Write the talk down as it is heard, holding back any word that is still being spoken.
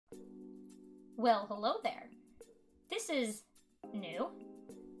Well, hello there. This is new.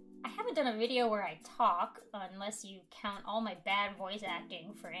 I haven't done a video where I talk, unless you count all my bad voice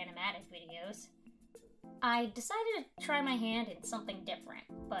acting for animatic videos. I decided to try my hand in something different,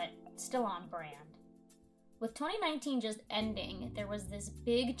 but still on brand. With 2019 just ending, there was this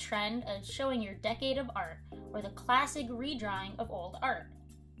big trend of showing your decade of art, or the classic redrawing of old art.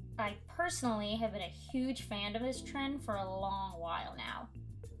 I personally have been a huge fan of this trend for a long while now.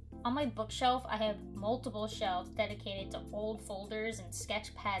 On my bookshelf, I have multiple shelves dedicated to old folders and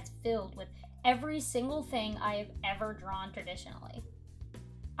sketch pads filled with every single thing I have ever drawn traditionally.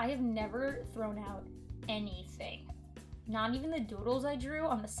 I have never thrown out anything. Not even the doodles I drew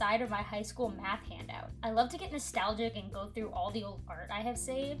on the side of my high school math handout. I love to get nostalgic and go through all the old art I have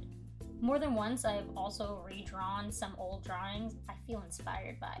saved. More than once, I have also redrawn some old drawings I feel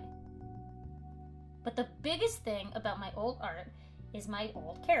inspired by. But the biggest thing about my old art is my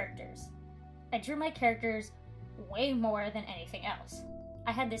old characters. I drew my characters way more than anything else.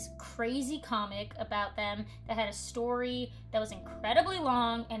 I had this crazy comic about them that had a story that was incredibly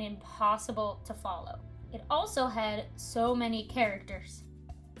long and impossible to follow. It also had so many characters.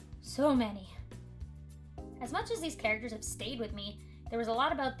 So many. As much as these characters have stayed with me, there was a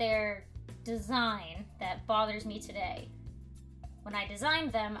lot about their design that bothers me today. When I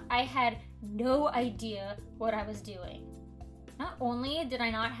designed them, I had no idea what I was doing. Not only did I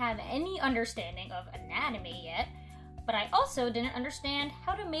not have any understanding of anatomy yet, but I also didn't understand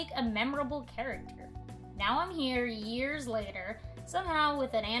how to make a memorable character. Now I'm here years later, somehow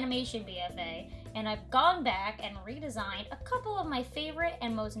with an animation BFA, and I've gone back and redesigned a couple of my favorite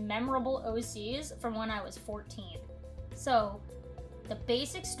and most memorable OCs from when I was 14. So, the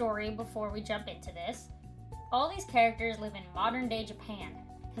basic story before we jump into this, all these characters live in modern day Japan,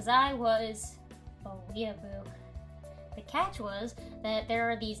 because I was a weeaboo. The catch was that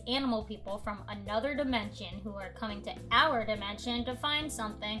there are these animal people from another dimension who are coming to our dimension to find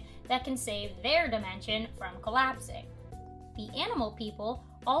something that can save their dimension from collapsing. The animal people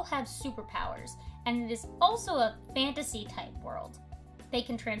all have superpowers, and it is also a fantasy type world. They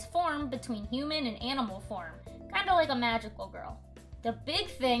can transform between human and animal form, kinda like a magical girl. The big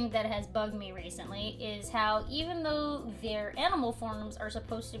thing that has bugged me recently is how even though their animal forms are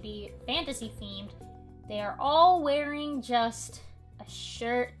supposed to be fantasy themed, they are all wearing just a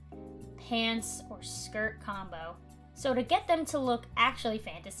shirt, pants, or skirt combo. So to get them to look actually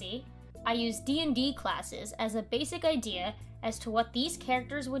fantasy, I used D&D classes as a basic idea as to what these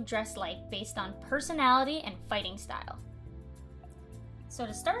characters would dress like based on personality and fighting style. So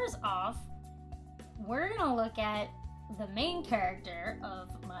to start us off, we're gonna look at the main character of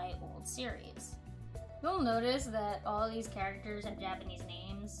my old series. You'll notice that all these characters have Japanese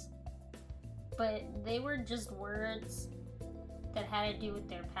names, but they were just words that had to do with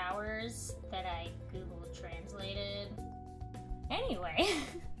their powers that I Google translated. Anyway,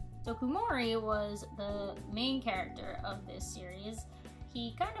 so Kumori was the main character of this series.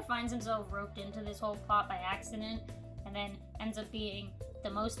 He kind of finds himself roped into this whole plot by accident, and then ends up being the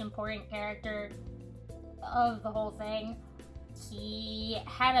most important character of the whole thing. He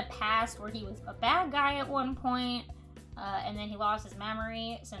had a past where he was a bad guy at one point, and then he lost his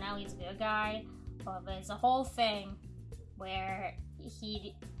memory, so now he's a good guy. But it's a whole thing where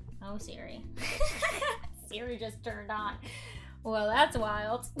oh, Siri. Siri just turned on. Well, that's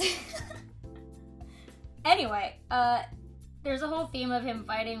wild. Anyway, there's a whole theme of him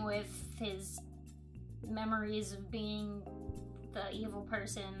fighting with his memories of being the evil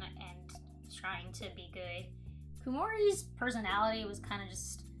person and trying to be good. Kumori's personality was kind of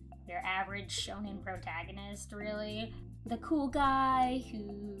just your average shonen protagonist, really. The cool guy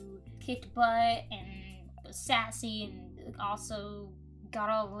who kicked butt and was sassy and also got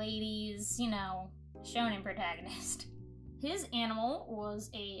all the ladies, shonen protagonist. His animal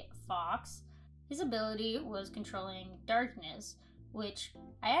was a fox. His ability was controlling darkness, which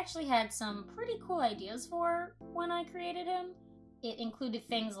I actually had some pretty cool ideas for when I created him. It included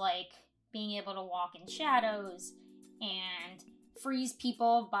things like being able to walk in shadows and freeze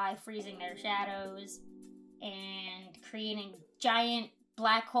people by freezing their shadows and creating giant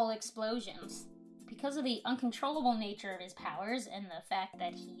black hole explosions. Because of the uncontrollable nature of his powers and the fact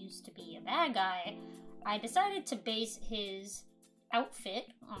that he used to be a bad guy, I decided to base his outfit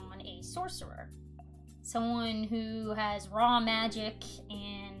on a sorcerer. Someone who has raw magic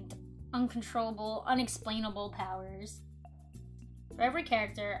and uncontrollable, unexplainable powers. For every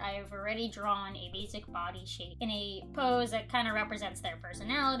character, I have already drawn a basic body shape in a pose that kind of represents their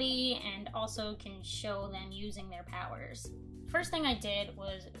personality and also can show them using their powers. First thing I did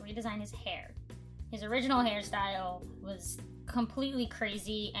was redesign his hair. His original hairstyle was completely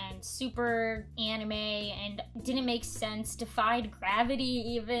crazy and super anime and didn't make sense, defied gravity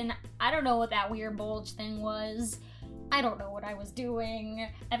even. I don't know what that weird bulge thing was. I don't know what I was doing.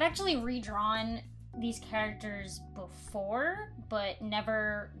 I've actually redrawn these characters before, but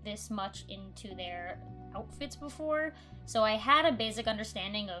never this much into their outfits before, so I had a basic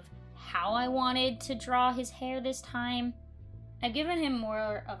understanding of how I wanted to draw his hair this time. I've given him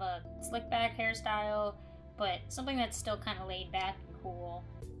more of a slick back hairstyle, but something that's still kind of laid back and cool.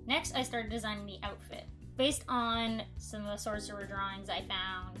 Next, I started designing the outfit. Based on some of the sorcerer drawings I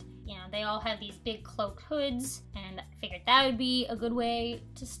found, you know, they all have these big cloaked hoods, and I figured that would be a good way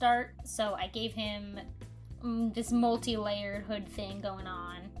to start, so I gave him this multi-layered hood thing going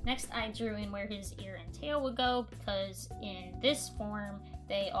on. Next, I drew in where his ear and tail would go, because in this form,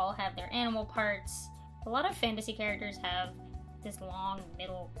 they all have their animal parts. A lot of fantasy characters have this long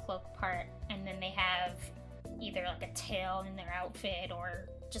middle cloak part, and then they have either like a tail in their outfit or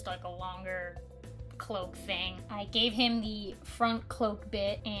just like a longer cloak thing. I gave him the front cloak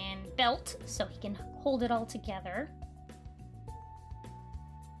bit and belt so he can hold it all together.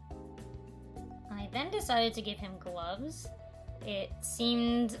 I then decided to give him gloves. It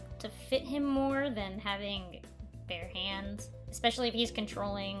seemed to fit him more than having bare hands, especially if he's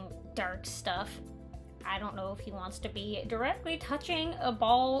controlling dark stuff. I don't know if he wants to be directly touching a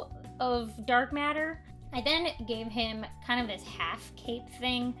ball of dark matter. I then gave him kind of this half cape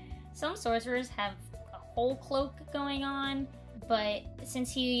thing. Some sorcerers have a whole cloak going on, but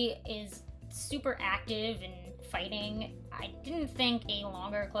since he is super active and fighting, I didn't think a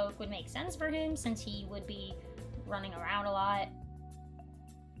longer cloak would make sense for him since he would be running around a lot.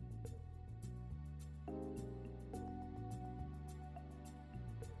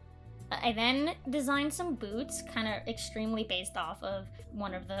 I then designed some boots, kind of extremely based off of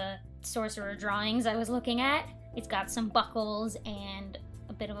one of the sorcerer drawings I was looking at. It's got some buckles and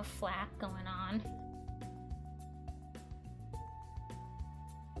a bit of a flap going on.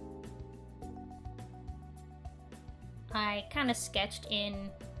 I kind of sketched in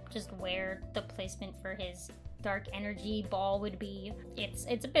just where the placement for his dark energy ball would be. It's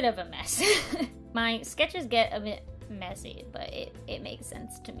a bit of a mess. My sketches get a bit messy, but it makes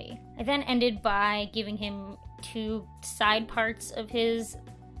sense to me. I then ended by giving him two side parts of his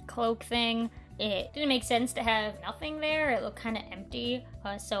cloak thing. It didn't make sense to have nothing there. It looked kind of empty,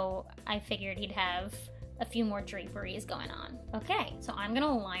 so I figured he'd have a few more draperies going on. Okay, so I'm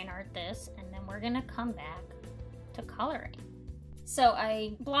gonna line art this, and then we're gonna come back to coloring. So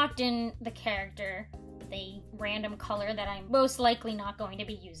I blocked in the character with a random color that I'm most likely not going to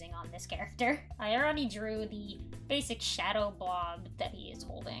be using on this character. I already drew the basic shadow blob that he is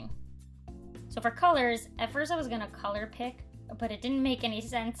holding. So for colors, at first I was gonna color pick, but it didn't make any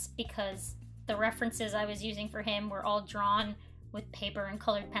sense because the references I was using for him were all drawn with paper and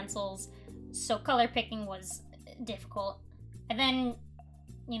colored pencils, so color picking was difficult. I then,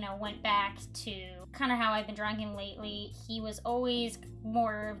 went back to kind of how I've been drawing him lately. He was always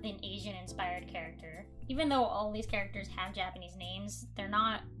more of an Asian-inspired character. Even though all these characters have Japanese names, they're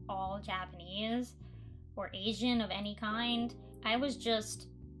not all Japanese or Asian of any kind. I was just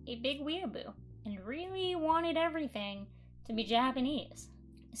a big weeaboo and really wanted everything to be Japanese.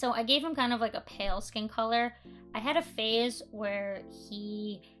 So I gave him kind of like a pale skin color. I had a phase where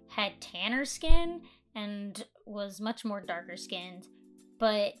he had tanner skin and was much more darker skinned,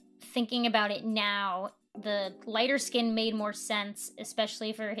 but thinking about it now, the lighter skin made more sense,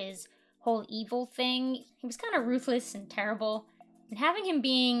 especially for his whole evil thing. He was kind of ruthless and terrible, and having him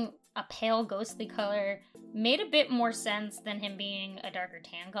being a pale ghostly color made a bit more sense than him being a darker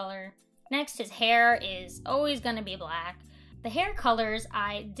tan color. Next, his hair is always gonna be black. The hair colors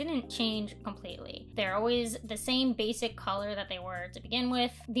I didn't change completely. They're always the same basic color that they were to begin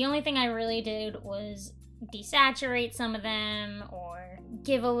with. The only thing I really did was desaturate some of them or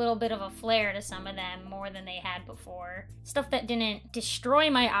give a little bit of a flare to some of them more than they had before. Stuff that didn't destroy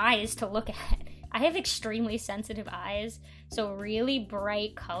my eyes to look at. I have extremely sensitive eyes, so really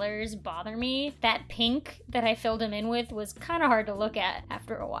bright colors bother me. That pink that I filled him in with was kind of hard to look at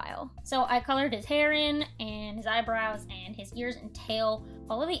after a while. So I colored his hair in, and his eyebrows, and his ears and tail.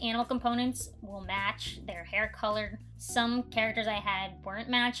 All of the animal components will match their hair color. Some characters I had weren't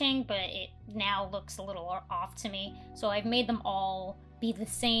matching, but it now looks a little off to me. So I've made them all be the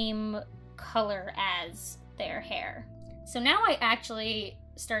same color as their hair. So now I actually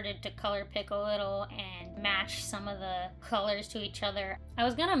started to color pick a little and match some of the colors to each other. I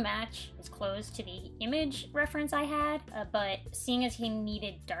was gonna match his clothes to the image reference I had, but seeing as he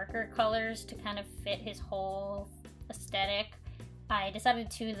needed darker colors to kind of fit his whole aesthetic, I decided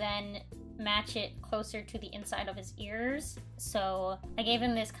to then match it closer to the inside of his ears. So I gave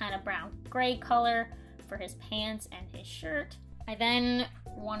him this kind of brown gray color for his pants and his shirt. I then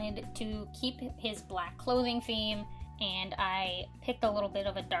wanted to keep his black clothing theme, and I picked a little bit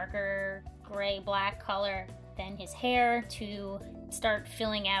of a darker gray black color than his hair to start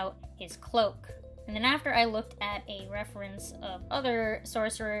filling out his cloak. And then after I looked at a reference of other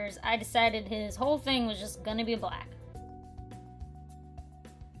sorcerers, I decided his whole thing was just gonna be black.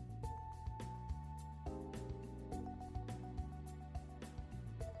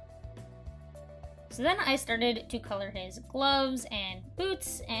 So then I started to color his gloves and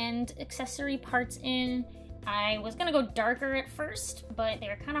boots and accessory parts in. I was gonna go darker at first, but they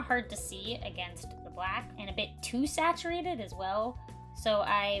were kind of hard to see against the black and a bit too saturated as well. So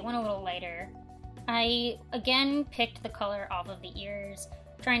I went a little lighter. I again picked the color off of the ears,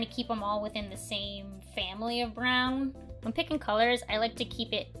 trying to keep them all within the same family of brown. When picking colors, I like to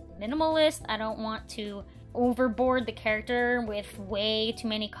keep it minimalist. I don't want to overboard the character with way too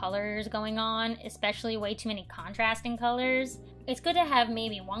many colors going on, especially way too many contrasting colors. It's good to have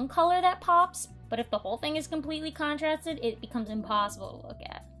maybe one color that pops, but if the whole thing is completely contrasted, it becomes impossible to look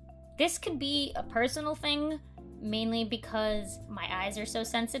at. This could be a personal thing, mainly because my eyes are so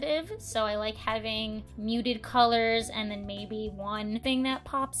sensitive, so I like having muted colors and then maybe one thing that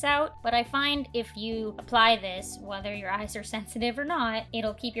pops out. But I find if you apply this, whether your eyes are sensitive or not,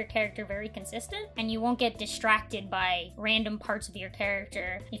 it'll keep your character very consistent, and you won't get distracted by random parts of your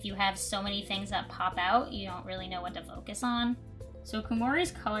character. If you have so many things that pop out, you don't really know what to focus on. So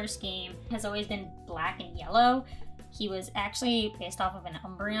Kumori's color scheme has always been black and yellow. He was actually based off of an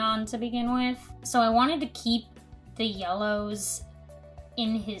Umbreon to begin with, so I wanted to keep the yellows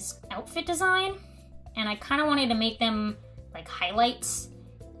in his outfit design, and I kind of wanted to make them like highlights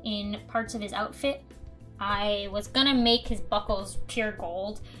in parts of his outfit. I was gonna make his buckles pure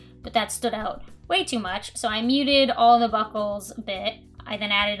gold, but that stood out way too much, so I muted all the buckles a bit. I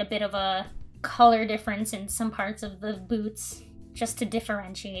then added a bit of a color difference in some parts of the boots just to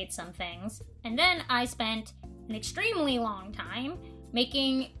differentiate some things. And then I spent an extremely long time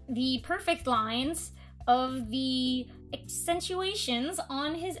making the perfect lines of the accentuations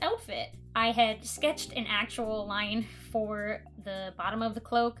on his outfit. I had sketched an actual line for the bottom of the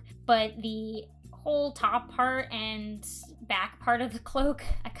cloak, but the whole top part and back part of the cloak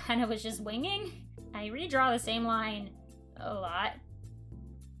I kind of was just winging. I redraw the same line a lot.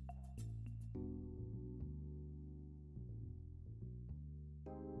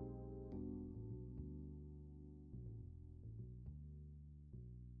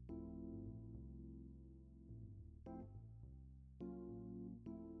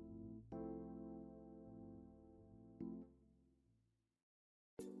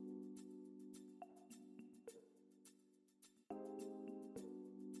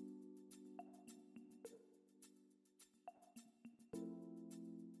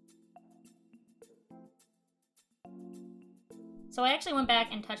 So I actually went back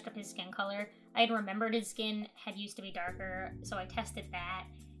and touched up his skin color. I had remembered his skin had used to be darker, so I tested that,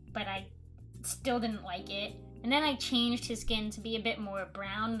 but I still didn't like it. And then I changed his skin to be a bit more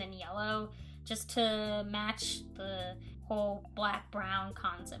brown than yellow, just to match the whole black-brown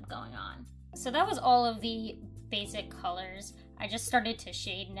concept going on. So that was all of the basic colors. I just started to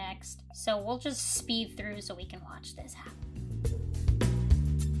shade next, so we'll just speed through so we can watch this happen.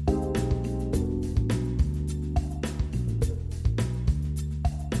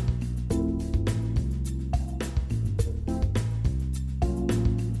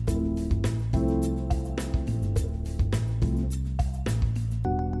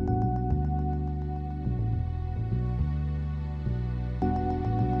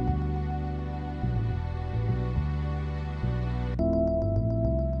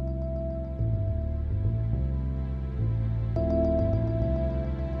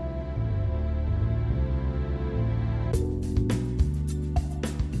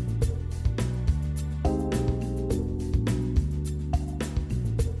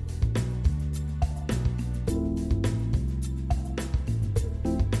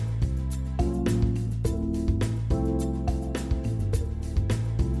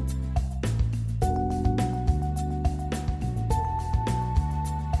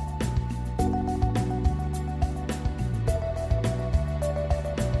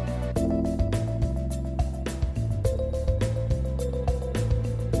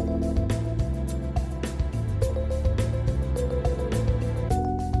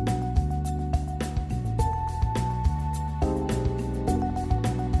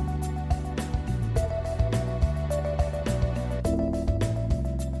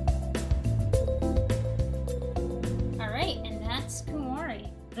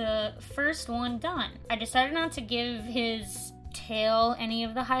 first one done. I decided not to give his tail any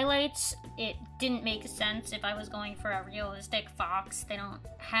of the highlights. It didn't make sense if I was going for a realistic fox. They don't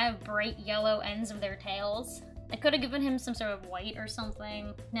have bright yellow ends of their tails. I could have given him some sort of white or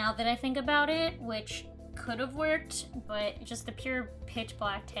something, now that I think about it, which could have worked, but just the pure pitch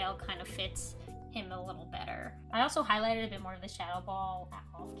black tail kind of fits him a little better. I also highlighted a bit more of the shadow ball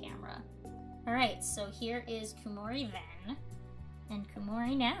off camera. Alright, so here is Kumori then, and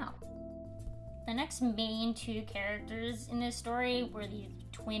Kumori now. The next main two characters in this story were the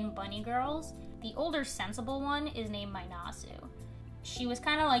twin bunny girls. The older sensible one is named Minasu. She was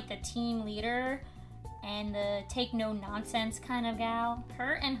kind of like the team leader and the take no nonsense kind of gal.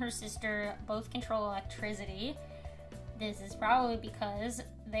 Her and her sister both control electricity. This is probably because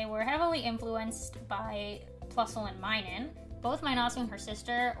they were heavily influenced by Plusle and Minen. Both Minasu and her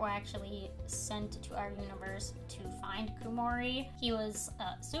sister were actually sent to our universe to find Kumori. He was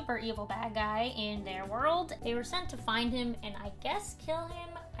a super evil bad guy in their world. They were sent to find him and I guess kill him.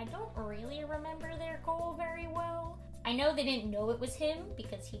 I don't really remember their goal very well. I know they didn't know it was him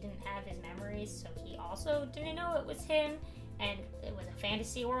because he didn't have his memories, so he also didn't know it was him. And it was a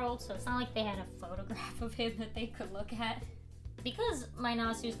fantasy world, so it's not like they had a photograph of him that they could look at. Because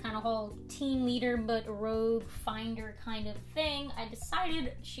Minasu's kind of whole team leader but rogue finder kind of thing, I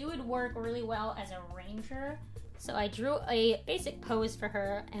decided she would work really well as a ranger. So I drew a basic pose for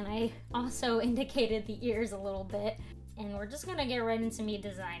her, and I also indicated the ears a little bit. And we're just gonna get right into me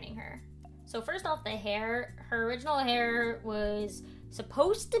designing her. So first off, the hair. Her original hair was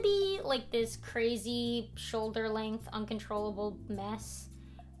supposed to be like this crazy shoulder length uncontrollable mess,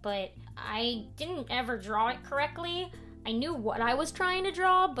 but I didn't ever draw it correctly. I knew what I was trying to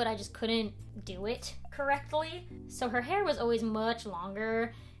draw, but I just couldn't do it correctly. So her hair was always much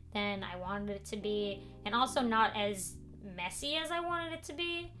longer than I wanted it to be, and also not as messy as I wanted it to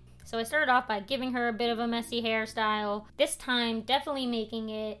be. So I started off by giving her a bit of a messy hairstyle. This time, definitely making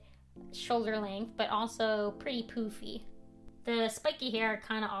it shoulder length, but also pretty poofy. The spiky hair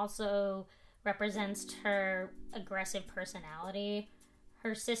kind of also represents her aggressive personality.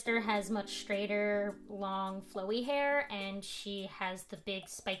 Her sister has much straighter, long, flowy hair, and she has the big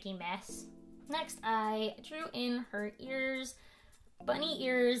spiky mess. Next, I drew in her ears. Bunny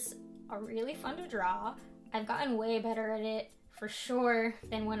ears are really fun to draw. I've gotten way better at it, for sure,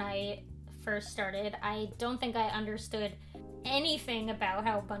 than when I first started. I don't think I understood anything about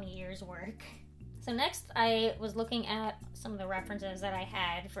how bunny ears work. So next, I was looking at some of the references that I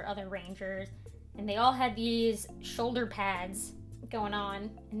had for other rangers, and they all had these shoulder pads going on,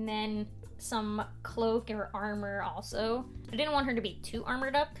 and then some cloak or armor also. I didn't want her to be too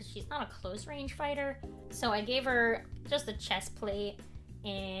armored up because she's not a close range fighter, so I gave her just a chest plate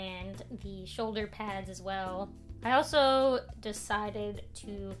and the shoulder pads as well. I also decided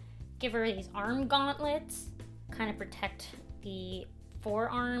to give her these arm gauntlets, kind of protect the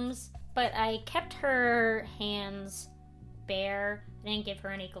forearms, but I kept her hands bare. I didn't give her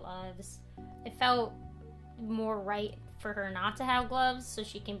any gloves. It felt more right for her not to have gloves so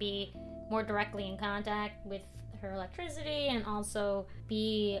she can be more directly in contact with her electricity and also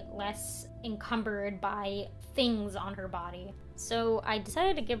be less encumbered by things on her body. So I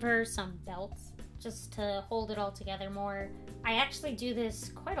decided to give her some belts just to hold it all together more. I actually do this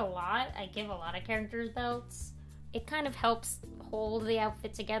quite a lot. I give a lot of characters belts. It kind of helps hold the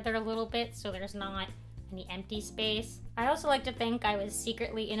outfit together a little bit so there's not any empty space. I also like to think I was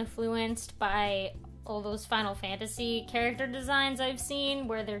secretly influenced by all those Final Fantasy character designs I've seen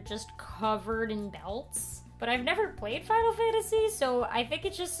where they're just covered in belts. But I've never played Final Fantasy, so I think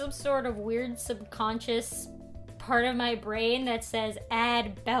it's just some sort of weird subconscious part of my brain that says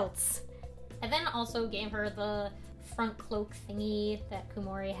add belts. I then also gave her the front cloak thingy that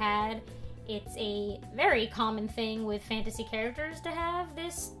Kumori had. It's a very common thing with fantasy characters to have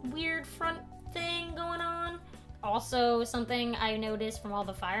this weird front thing going on. Also, something I noticed from all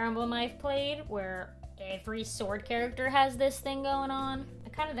the Fire Emblem I've played, where every sword character has this thing going on. I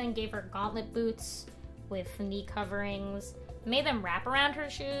kind of then gave her gauntlet boots with knee coverings. I made them wrap around her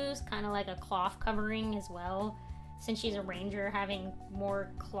shoes, kind of like a cloth covering as well. Since she's a ranger, having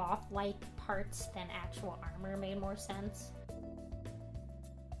more cloth-like parts than actual armor made more sense.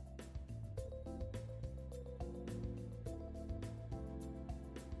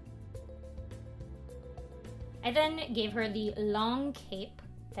 I then gave her the long cape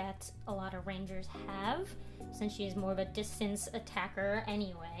that a lot of rangers have, since she is more of a distance attacker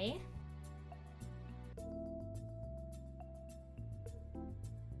anyway.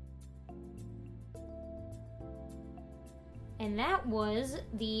 And that was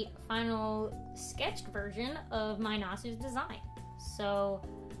the final sketched version of Minasu's design. So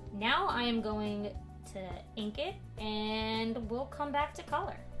Now I am going to ink it and we'll come back to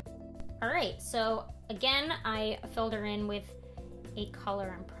color. Alright, so again, I filled her in with a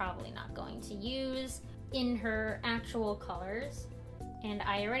color I'm probably not going to use in her actual colors. And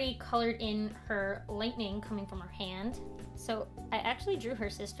I already colored in her lightning coming from her hand. So I actually drew her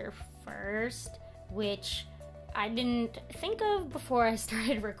sister first, which I didn't think of before I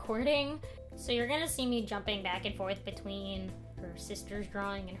started recording. So you're gonna see me jumping back and forth between her sister's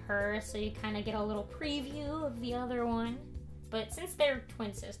drawing and hers, so you kind of get a little preview of the other one. But since they're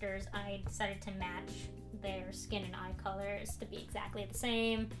twin sisters, I decided to match their skin and eye colors to be exactly the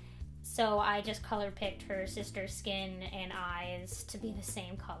same. So I just color picked her sister's skin and eyes to be the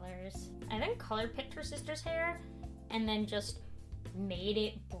same colors. I then color picked her sister's hair and then just made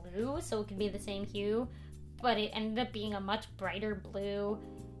it blue so it could be the same hue, but it ended up being a much brighter blue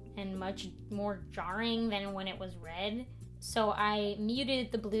and much more jarring than when it was red. So I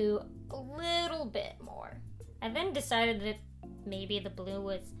muted the blue a little bit more. I then decided that maybe the blue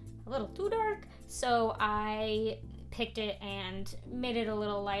was a little too dark, so I picked it and made it a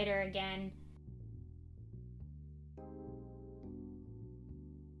little lighter again.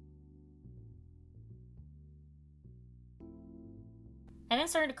 I then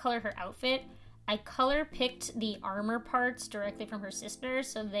started to color her outfit. I color picked the armor parts directly from her sister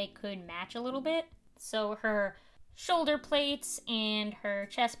so they could match a little bit. So her shoulder plates and her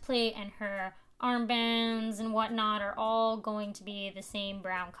chest plate and her armbands and whatnot are all going to be the same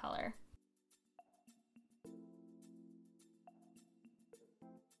brown color.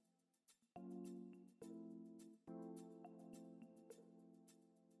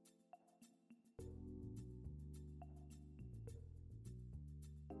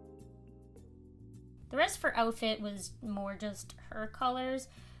 The rest of her outfit was more just her colors.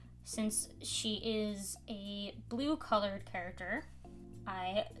 Since she is a blue colored character,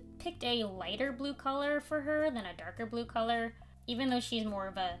 I picked a lighter blue color for her than a darker blue color, even though she's more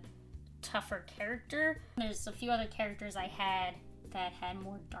of a tougher character. There's a few other characters I had that had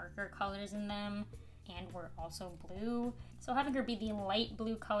more darker colors in them and were also blue. So having her be the light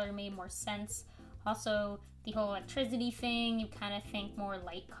blue color made more sense. Also, the whole electricity thing, you kind of think more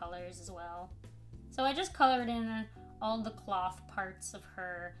light colors as well. So I just colored in all the cloth parts of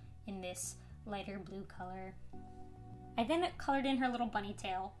her in this lighter blue color. I then colored in her little bunny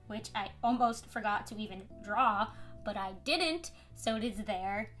tail, which I almost forgot to even draw, but I didn't, so it is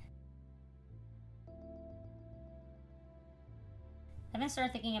there. I then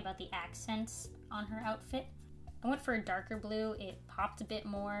started thinking about the accents on her outfit. I went for a darker blue, it popped a bit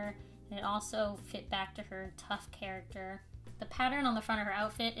more, and it also fit back to her tough character. The pattern on the front of her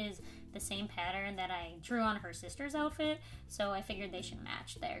outfit is the same pattern that I drew on her sister's outfit, so I figured they should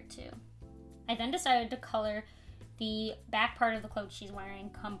match there too. I then decided to color the back part of the cloak she's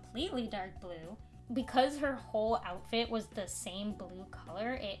wearing completely dark blue. Because her whole outfit was the same blue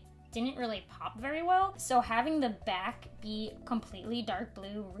color, it didn't really pop very well. So having the back be completely dark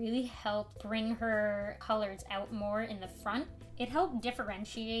blue really helped bring her colors out more in the front. It helped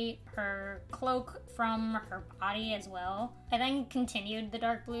differentiate her cloak from her body as well. I then continued the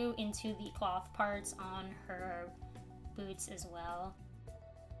dark blue into the cloth parts on her boots as well.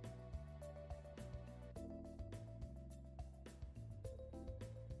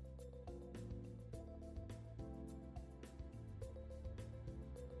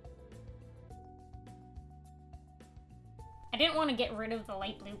 I didn't want to get rid of the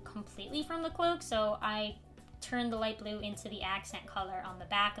light blue completely from the cloak, so I turned the light blue into the accent color on the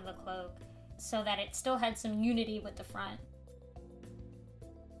back of the cloak so that it still had some unity with the front.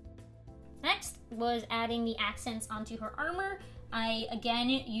 Next was adding the accents onto her armor. I again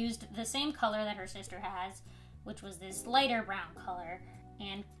used the same color that her sister has, which was this lighter brown color,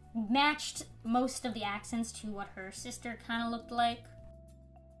 and matched most of the accents to what her sister kind of looked like.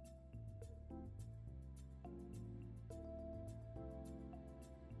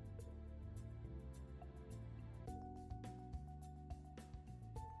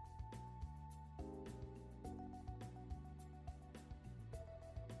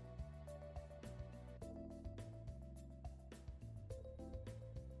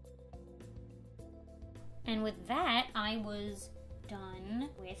 And with that, I was done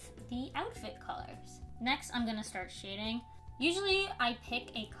with the outfit colors. Next, I'm gonna start shading. Usually, I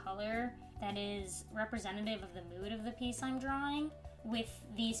pick a color that is representative of the mood of the piece I'm drawing. With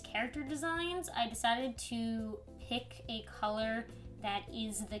these character designs, I decided to pick a color that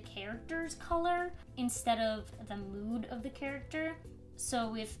is the character's color instead of the mood of the character. So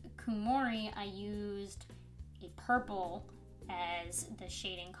with Kumori, I used a purple as the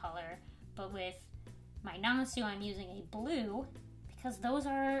shading color, but with my Nasu, I'm using a blue because those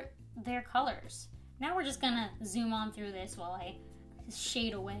are their colors. Now we're just gonna zoom on through this while I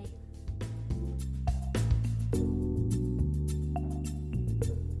shade away.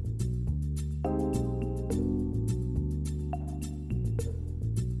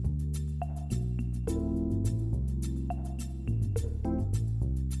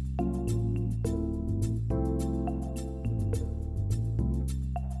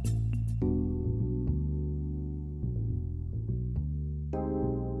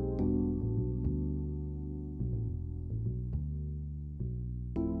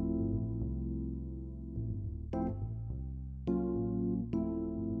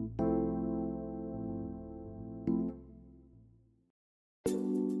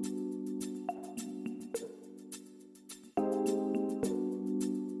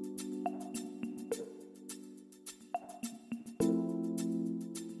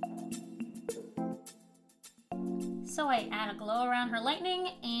 So I add a glow around her lightning,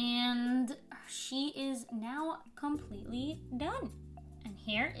 and she is now completely done. And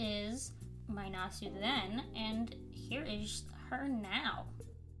here is my Nasu then, and here is her now.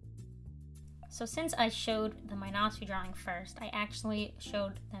 So since I showed the Minasu drawing first, I actually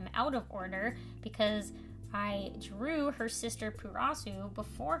showed them out of order because I drew her sister Purasu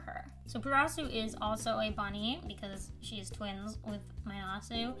before her. So Purasu is also a bunny because she is twins with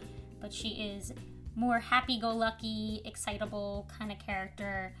Minasu, but she is more happy-go-lucky, excitable kind of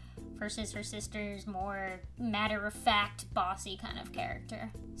character versus her sister's more matter-of-fact, bossy kind of character.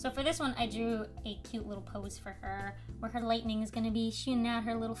 So for this one, I drew a cute little pose for her where her lightning is going to be shooting out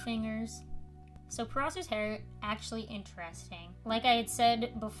her little fingers. So Purasu's hair, actually interesting. Like I had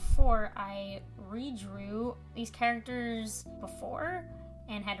said before, I redrew these characters before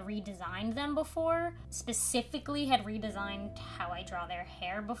and had redesigned them before. Specifically had redesigned how I draw their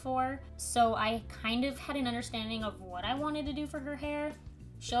hair before. So I kind of had an understanding of what I wanted to do for her hair.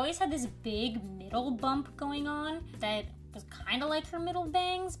 She always had this big middle bump going on that was kind of like her middle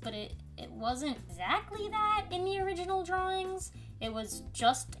bangs, but it wasn't exactly that in the original drawings. It was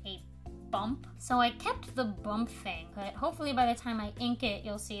just a bump. So I kept the bump thing, but hopefully by the time I ink it,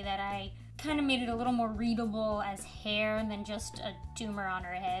 you'll see that I kind of made it a little more readable as hair than just a tumor on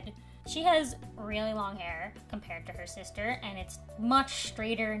her head. She has really long hair compared to her sister, and it's much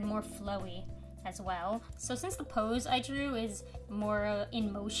straighter and more flowy as well. So since the pose I drew is more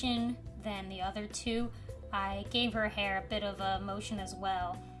in motion than the other two, I gave her hair a bit of a motion as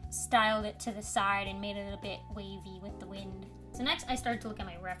well, styled it to the side and made it a bit wavy with the wind. So next I started to look at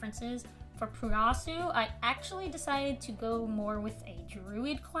my references. For Purasu, I actually decided to go more with a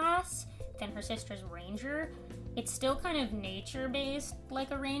druid class than her sister's ranger. It's still kind of nature-based like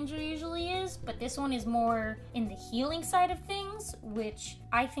a ranger usually is, but this one is more in the healing side of things, which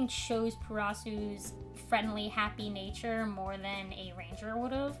I think shows Purasu's friendly, happy nature more than a ranger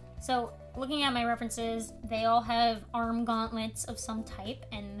would have. So looking at my references, they all have arm gauntlets of some type,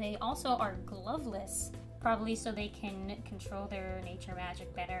 and they also are gloveless, probably so they can control their nature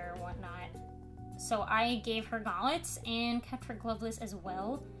magic better or whatnot. So I gave her gauntlets and kept her gloveless as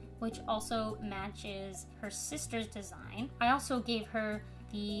well, which also matches her sister's design. I also gave her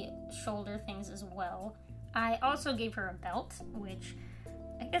the shoulder things as well. I also gave her a belt, which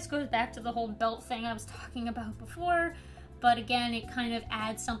I guess goes back to the whole belt thing I was talking about before, but again, it kind of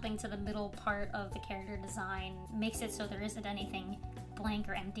adds something to the middle part of the character design, makes it so there isn't anything blank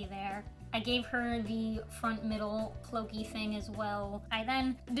or empty there. I gave her the front middle cloaky thing as well. I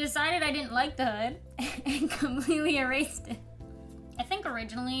then decided I didn't like the hood and completely erased it. I think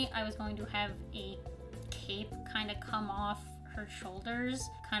originally I was going to have a cape kind of come off her shoulders,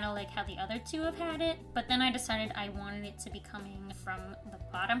 kind of like how the other two have had it, but then I decided I wanted it to be coming from the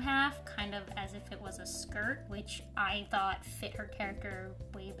bottom half, kind of as if it was a skirt, which I thought fit her character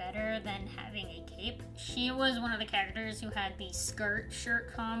way better than having a cape. She was one of the characters who had the skirt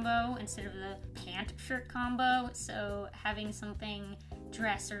shirt combo instead of the pant shirt combo, so having something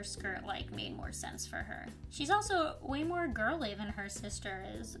dress or skirt like made more sense for her. She's also way more girly than her sister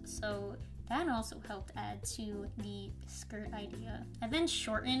is, so that also helped add to the skirt idea. I then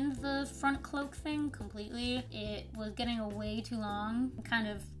shortened the front cloak thing completely. It was getting way too long, kind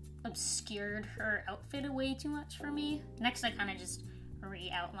of obscured her outfit way too much for me. Next I kind of just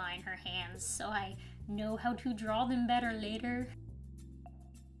re-outline her hands so I know how to draw them better later.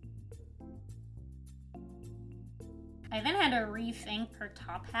 I then had to rethink her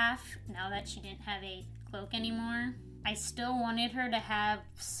top half now that she didn't have a cloak anymore. I still wanted her to have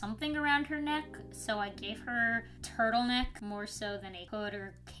something around her neck, so I gave her turtleneck more so than a hood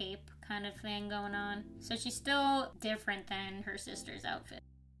or cape kind of thing going on. So she's still different than her sister's outfit.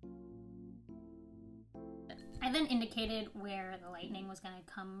 I then indicated where the lightning was going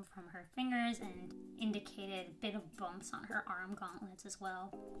to come from her fingers and indicated a bit of bumps on her arm gauntlets as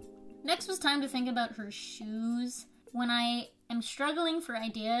well. Next was time to think about her shoes. When I am struggling for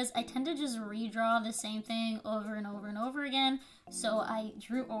ideas, I tend to just redraw the same thing over and over and over again. So I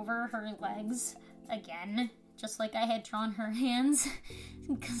drew over her legs again, just like I had drawn her hands,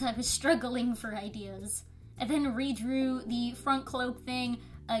 because I was struggling for ideas. I then redrew the front cloak thing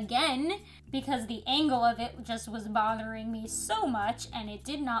again, because the angle of it just was bothering me so much and it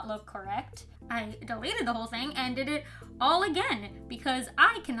did not look correct. I deleted the whole thing and did it all again, because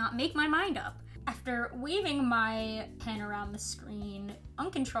I cannot make my mind up. After waving my pen around the screen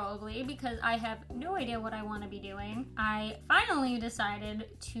uncontrollably because I have no idea what I want to be doing, I finally decided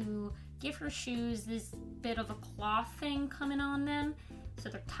to give her shoes this bit of a cloth thing coming on them. So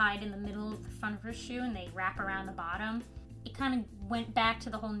they're tied in the middle of the front of her shoe and they wrap around the bottom. It kind of went back to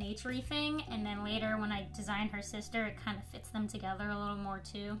the whole naturey thing, and then later when I designed her sister, it kind of fits them together a little more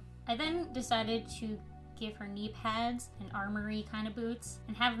too. I then decided to give her knee pads and armory kind of boots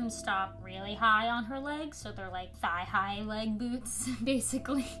and have them stop really high on her legs, so they're like thigh-high leg boots,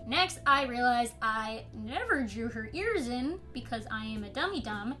 basically. Next, I realized I never drew her ears in because I am a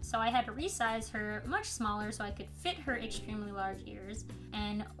dummy-dumb, so I had to resize her much smaller so I could fit her extremely large ears,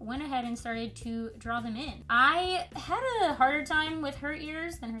 and went ahead and started to draw them in. I had a harder time with her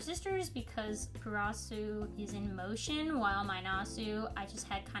ears than her sister's because Purasu is in motion while my Nasu I just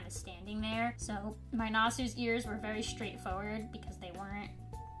had kind of standing there. So my Nasu's ears were very straightforward because they weren't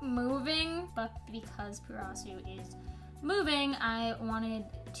moving, but because Purasu is moving, I wanted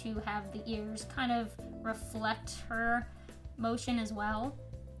to have the ears kind of reflect her motion as well.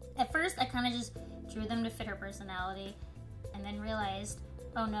 At first, I kind of just drew them to fit her personality, and then realized,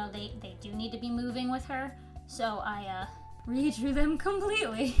 oh no, they do need to be moving with her, so I redrew them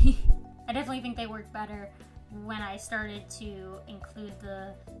completely. I definitely think they work better when I started to include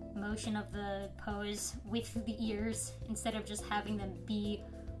the motion of the pose with the ears instead of just having them be,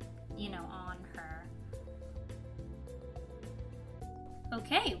 you know, on her.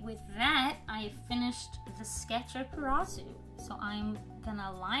 Okay, with that, I finished the sketch of Purasu. So I'm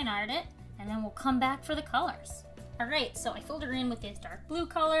gonna line art it, and then we'll come back for the colors. Alright, so I filled her in with this dark blue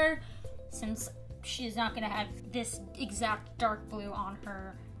color, since she's not gonna have this exact dark blue on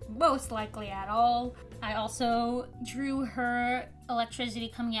her most likely at all. I also drew her electricity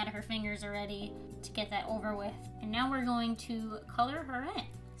coming out of her fingers already to get that over with. And now we're going to color her in.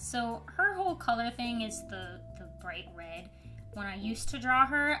 So her whole color thing is the bright red. When I used to draw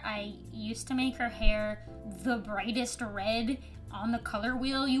her, I used to make her hair the brightest red on the color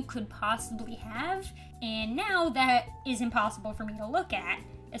wheel you could possibly have. And now that is impossible for me to look at,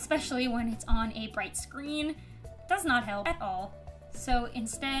 especially when it's on a bright screen. It does not help at all. So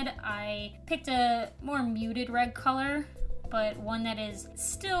instead, I picked a more muted red color, but one that is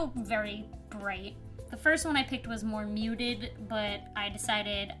still very bright. The first one I picked was more muted, but I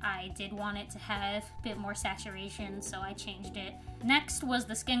decided I did want it to have a bit more saturation, so I changed it. Next was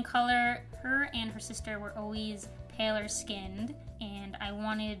the skin color. Her and her sister were always paler skinned, and I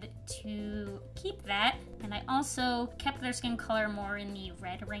wanted to keep that. And I also kept their skin color more in the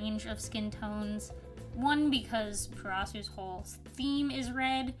red range of skin tones. One, because Purasu's whole theme is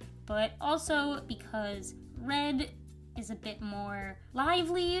red, but also because red is a bit more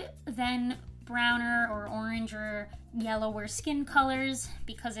lively than browner or orange or yellower skin colors,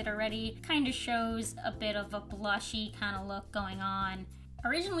 because it already kind of shows a bit of a blushy kind of look going on.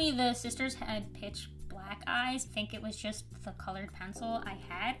 Originally, the sisters had pitch black eyes. I think it was just the colored pencil I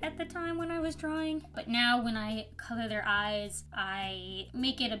had at the time when I was drawing. But now when I color their eyes, I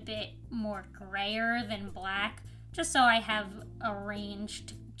make it a bit more grayer than black, just so I have a range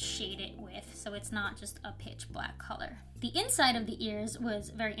to shade it with, so it's not just a pitch black color. The inside of the ears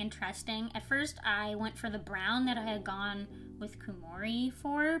was very interesting. At first, I went for the brown that I had gone with Kumori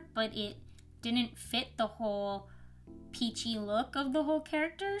for, but it didn't fit the whole peachy look of the whole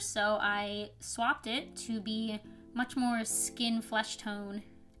character, so I swapped it to be much more skin flesh tone,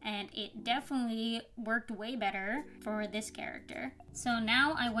 and it definitely worked way better for this character. So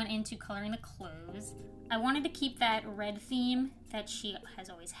now I went into coloring the clothes. I wanted to keep that red theme that she has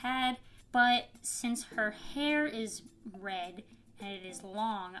always had, but since her hair is red and it is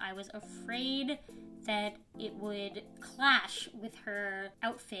long, I was afraid that it would clash with her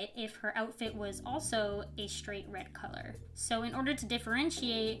outfit if her outfit was also a straight red color. So in order to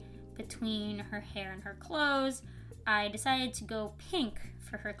differentiate between her hair and her clothes, I decided to go pink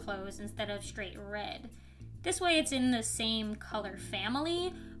for her clothes instead of straight red. This way it's in the same color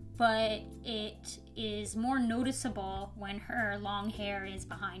family, but it is more noticeable when her long hair is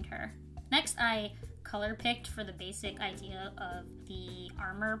behind her. Next, I color picked for the basic idea of the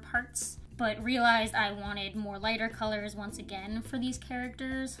armor parts, but realized I wanted more lighter colors once again for these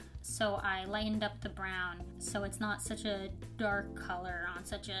characters, so I lightened up the brown so it's not such a dark color on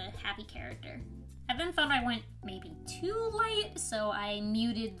such a happy character. I then thought I went maybe too light, so I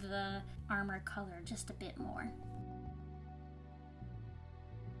muted the armor color just a bit more.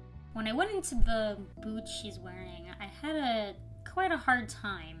 When I went into the boots she's wearing, I had quite a hard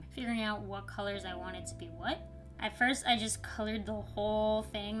time figuring out what colors I wanted to be what. At first, I just colored the whole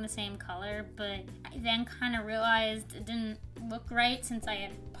thing the same color, but I then kind of realized it didn't look right since I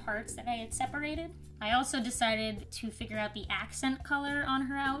had parts that I had separated. I also decided to figure out the accent color on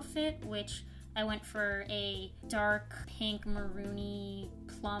her outfit, which I went for a dark pink maroony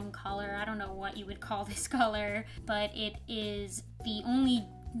plum color. I don't know what you would call this color, but it is the only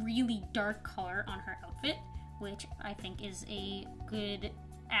really dark color on her outfit, which I think is a good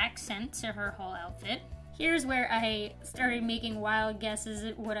accent to her whole outfit. Here's where I started making wild guesses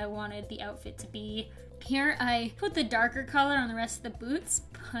at what I wanted the outfit to be. Here I put the darker color on the rest of the boots,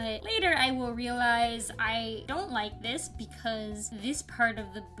 but later I will realize I don't like this because this part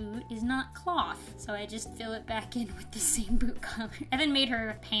of the boot is not cloth, so I just fill it back in with the same boot color. I then made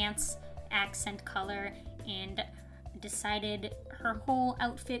her pants accent color and decided her whole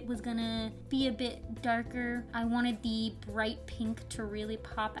outfit was gonna be a bit darker. I wanted the bright pink to really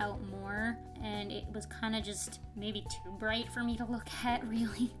pop out more, and it was kind of just maybe too bright for me to look at,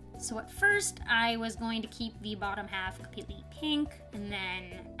 really. So at first, I was going to keep the bottom half completely pink and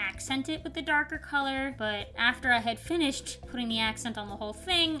then accent it with the darker color, but after I had finished putting the accent on the whole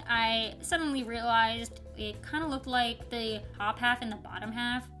thing, I suddenly realized it kind of looked like the top half and the bottom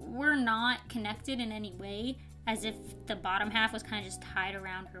half were not connected in any way, as if the bottom half was kind of just tied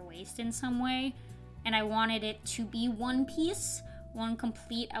around her waist in some way, and I wanted it to be one piece, one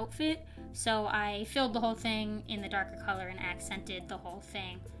complete outfit, so I filled the whole thing in the darker color and accented the whole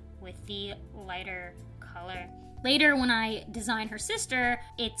thing with the lighter color. Later, when I design her sister,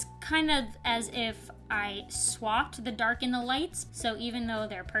 it's kind of as if I swapped the dark and the lights, so even though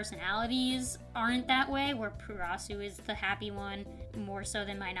their personalities aren't that way, where Purasu is the happy one more so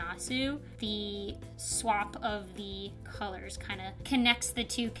than Minasu, the swap of the colors kind of connects the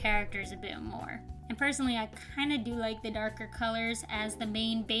two characters a bit more. And personally, I kind of do like the darker colors as the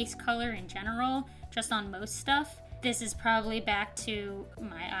main base color in general, just on most stuff. This is probably back to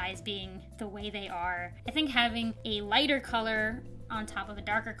my eyes being the way they are. I think having a lighter color on top of a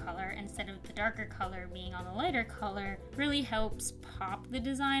darker color instead of the darker color being on the lighter color really helps pop the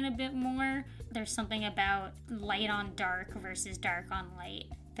design a bit more. There's something about light on dark versus dark on light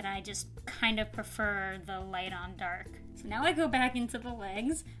that I just kind of prefer the light on dark. So now I go back into the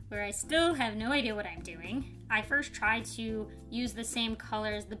legs, where I still have no idea what I'm doing. I first tried to use the same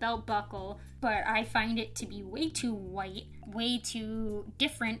color as the belt buckle, but I find it to be way too white, way too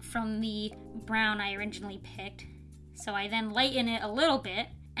different from the brown I originally picked. So I then lighten it a little bit,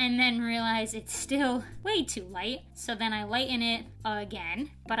 and then realize it's still way too light, so then I lighten it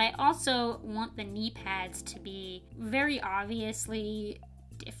again. But I also want the knee pads to be very obviously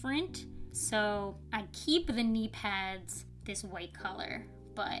different, so I keep the knee pads this white color,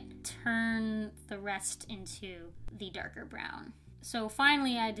 but turn the rest into the darker brown. So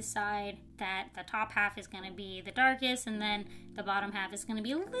finally I decide that the top half is going to be the darkest, and then the bottom half is going to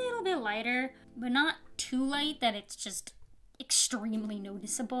be a little bit lighter, but not too light that it's just extremely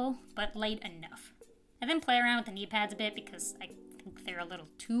noticeable, but light enough. I then play around with the knee pads a bit because I think they're a little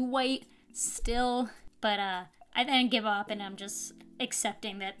too white still, but I then give up and I'm just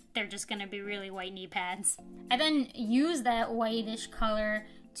accepting that they're just going to be really white knee pads. I then use that whitish color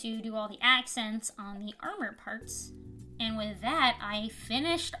to do all the accents on the armor parts. And with that, I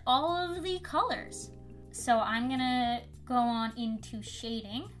finished all of the colors. So I'm gonna go on into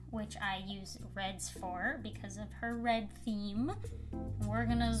shading, which I use reds for because of her red theme. We're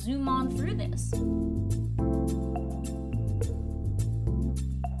gonna zoom on through this.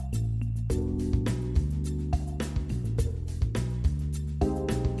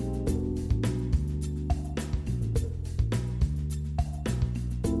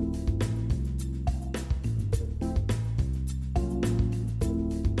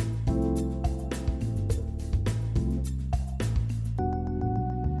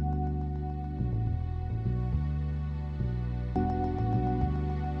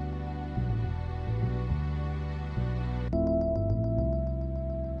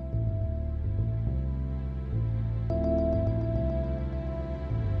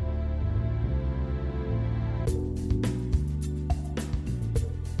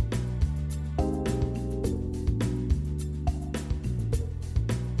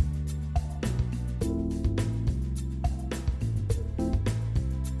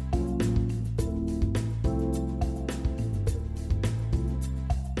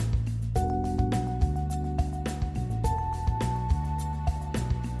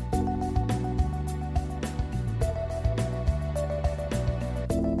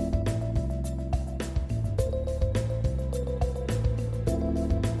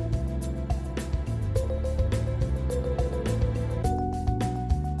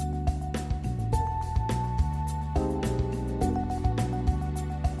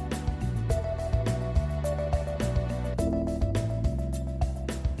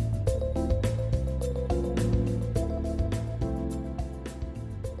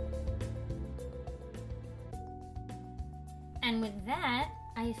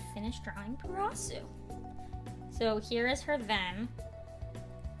 finished drawing Parasu. So here is her then,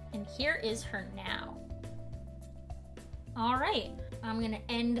 and here is her now. Alright, I'm gonna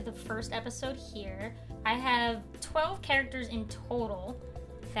end the first episode here. I have 12 characters in total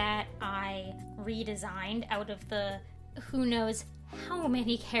that I redesigned out of the who knows how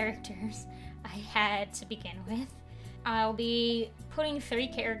many characters I had to begin with. I'll be putting 3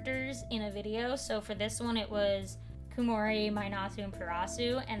 characters in a video, so for this one it was Kumori, Minato, and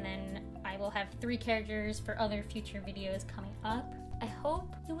Parasu, and then I will have 3 characters for other future videos coming up. I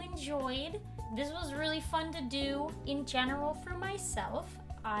hope you enjoyed. This was really fun to do in general for myself.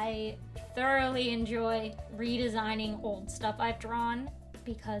 I thoroughly enjoy redesigning old stuff I've drawn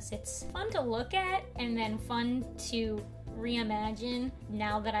because it's fun to look at and then fun to reimagine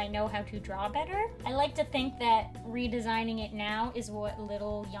now that I know how to draw better. I like to think that redesigning it now is what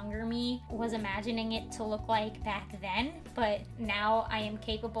little younger me was imagining it to look like back then, but now I am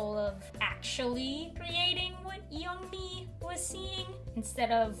capable of actually creating what young me was seeing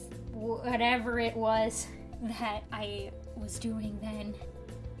instead of whatever it was that I was doing then.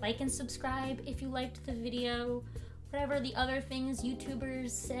 Like and subscribe if you liked the video. Whatever the other things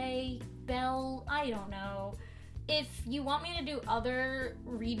YouTubers say, bell, I don't know. If you want me to do other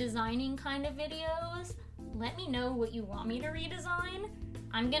redesigning kind of videos, let me know what you want me to redesign.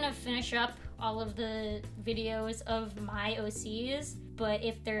 I'm gonna finish up all of the videos of my OCs, but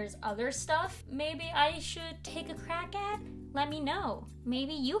if there's other stuff maybe I should take a crack at, let me know.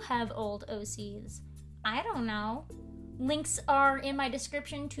 Maybe you have old OCs. I don't know. Links are in my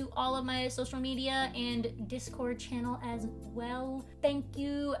description to all of my social media and Discord channel as well. Thank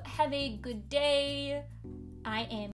you. Have a good day. I am